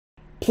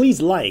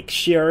Please like,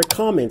 share,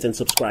 comment, and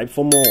subscribe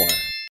for more.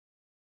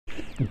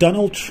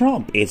 Donald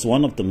Trump is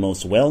one of the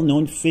most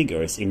well-known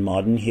figures in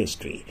modern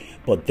history,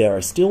 but there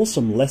are still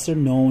some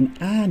lesser-known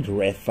and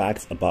rare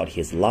facts about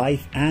his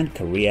life and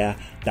career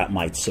that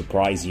might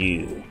surprise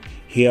you.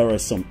 Here are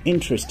some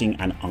interesting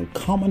and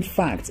uncommon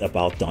facts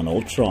about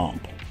Donald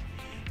Trump.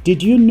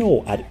 Did you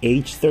know at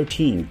age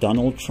 13,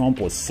 Donald Trump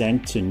was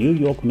sent to New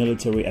York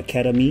Military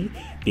Academy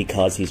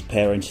because his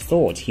parents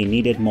thought he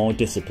needed more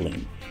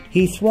discipline?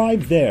 He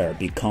thrived there,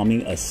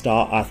 becoming a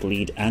star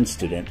athlete and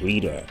student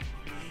leader.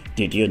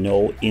 Did you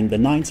know in the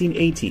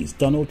 1980s,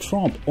 Donald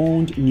Trump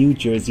owned New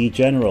Jersey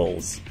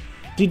Generals?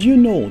 Did you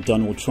know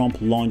Donald Trump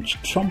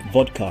launched Trump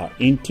Vodka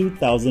in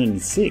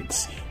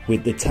 2006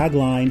 with the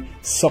tagline,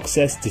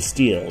 "Success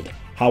Distilled"?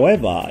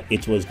 However,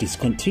 it was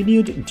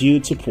discontinued due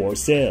to poor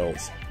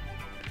sales.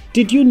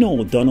 Did you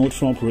know Donald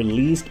Trump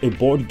released a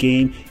board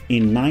game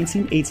in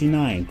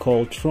 1989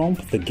 called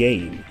Trump the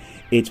Game?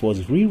 It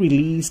was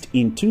re-released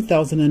in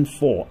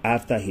 2004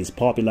 after his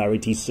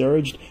popularity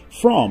surged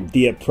from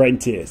The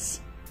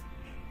Apprentice.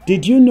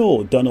 Did you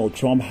know Donald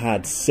Trump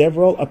had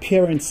several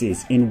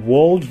appearances in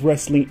World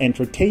Wrestling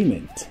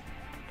Entertainment?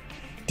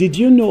 Did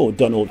you know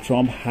Donald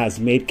Trump has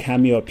made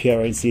cameo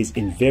appearances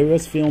in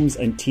various films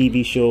and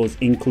TV shows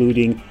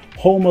including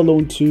Home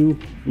Alone 2,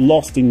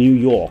 Lost in New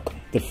York,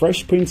 The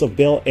Fresh Prince of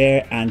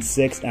Bel-Air, and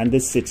Sex and the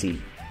City?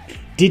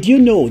 Did you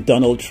know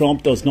Donald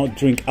Trump does not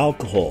drink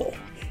alcohol?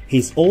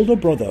 His older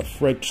brother,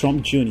 Fred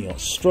Trump Jr.,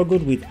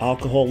 struggled with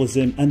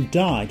alcoholism and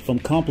died from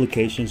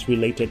complications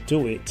related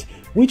to it,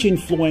 which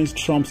influenced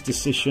Trump's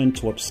decision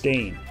to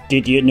abstain.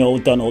 Did you know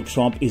Donald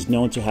Trump is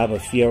known to have a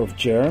fear of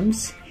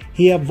germs?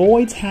 He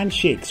avoids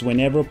handshakes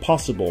whenever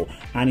possible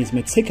and is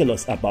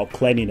meticulous about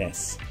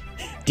cleanliness.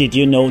 Did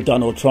you know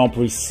Donald Trump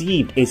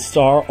received a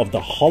Star of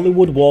the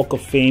Hollywood Walk of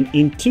Fame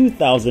in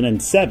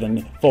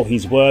 2007 for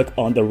his work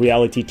on the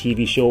reality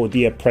TV show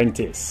The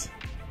Apprentice?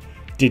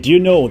 Did you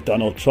know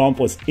Donald Trump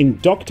was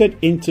inducted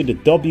into the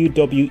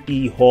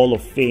WWE Hall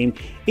of Fame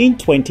in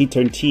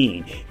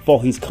 2013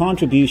 for his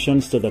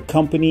contributions to the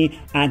company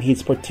and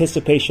his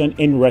participation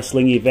in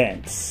wrestling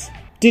events?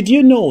 Did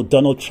you know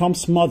Donald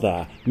Trump's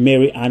mother,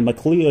 Mary Ann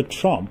MacLeod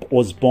Trump,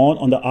 was born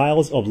on the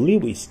Isles of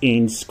Lewis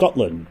in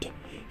Scotland?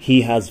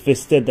 He has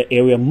visited the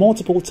area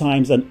multiple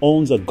times and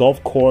owns a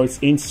golf course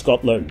in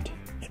Scotland.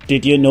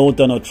 Did you know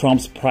Donald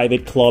Trump's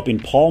private club in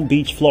Palm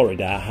Beach,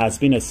 Florida has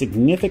been a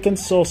significant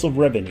source of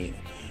revenue?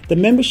 The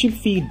membership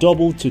fee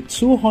doubled to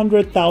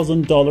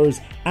 $200,000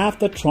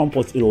 after Trump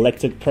was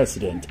elected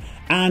president,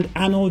 and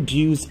annual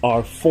dues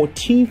are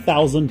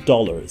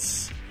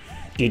 $14,000.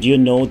 Did you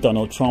know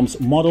Donald Trump's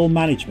Model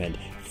Management,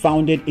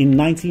 founded in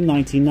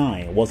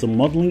 1999, was a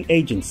modeling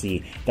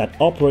agency that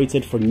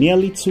operated for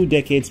nearly 2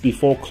 decades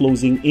before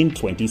closing in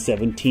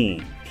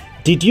 2017?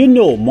 Did you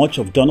know much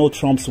of Donald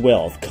Trump's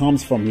wealth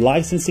comes from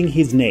licensing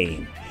his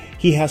name?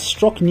 He has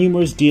struck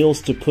numerous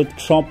deals to put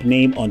Trump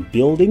name on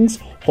buildings,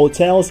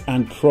 hotels,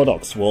 and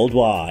products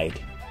worldwide.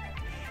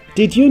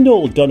 Did you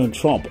know Donald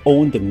Trump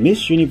owned the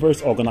Miss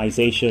Universe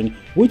organization,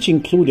 which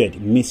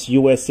included Miss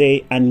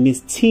USA and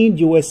Miss Teen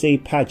USA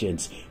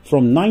pageants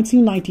from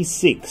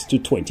 1996 to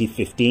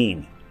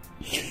 2015?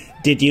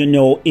 Did you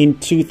know in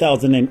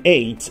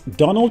 2008,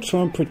 Donald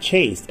Trump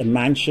purchased a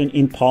mansion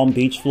in Palm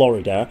Beach,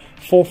 Florida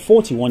for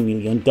 $41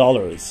 million?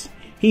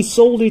 He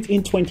sold it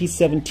in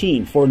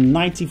 2017 for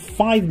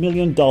 $95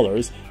 million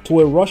to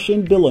a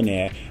Russian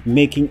billionaire,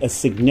 making a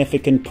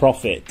significant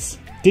profit.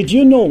 Did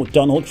you know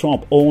Donald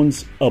Trump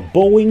owns a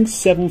Boeing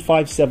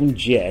 757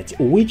 jet,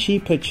 which he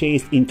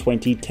purchased in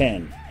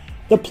 2010?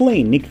 The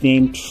plane,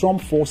 nicknamed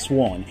Trump Force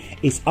One,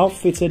 is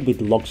outfitted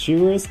with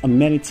luxurious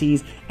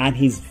amenities and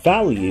is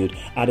valued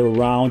at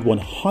around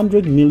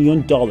 $100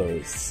 million.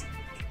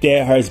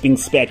 There has been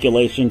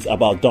speculations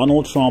about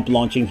Donald Trump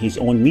launching his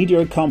own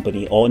media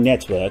company or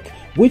network,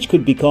 which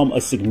could become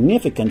a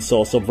significant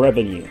source of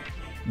revenue.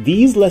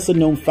 These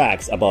lesser-known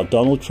facts about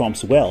Donald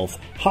Trump's wealth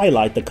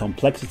highlight the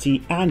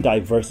complexity and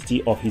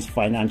diversity of his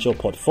financial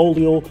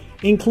portfolio,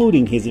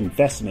 including his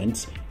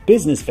investments,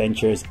 business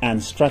ventures,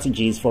 and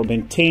strategies for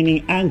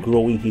maintaining and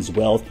growing his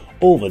wealth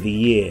over the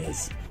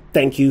years.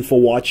 Thank you for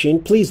watching.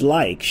 Please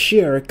like,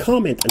 share,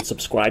 comment, and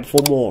subscribe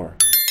for more.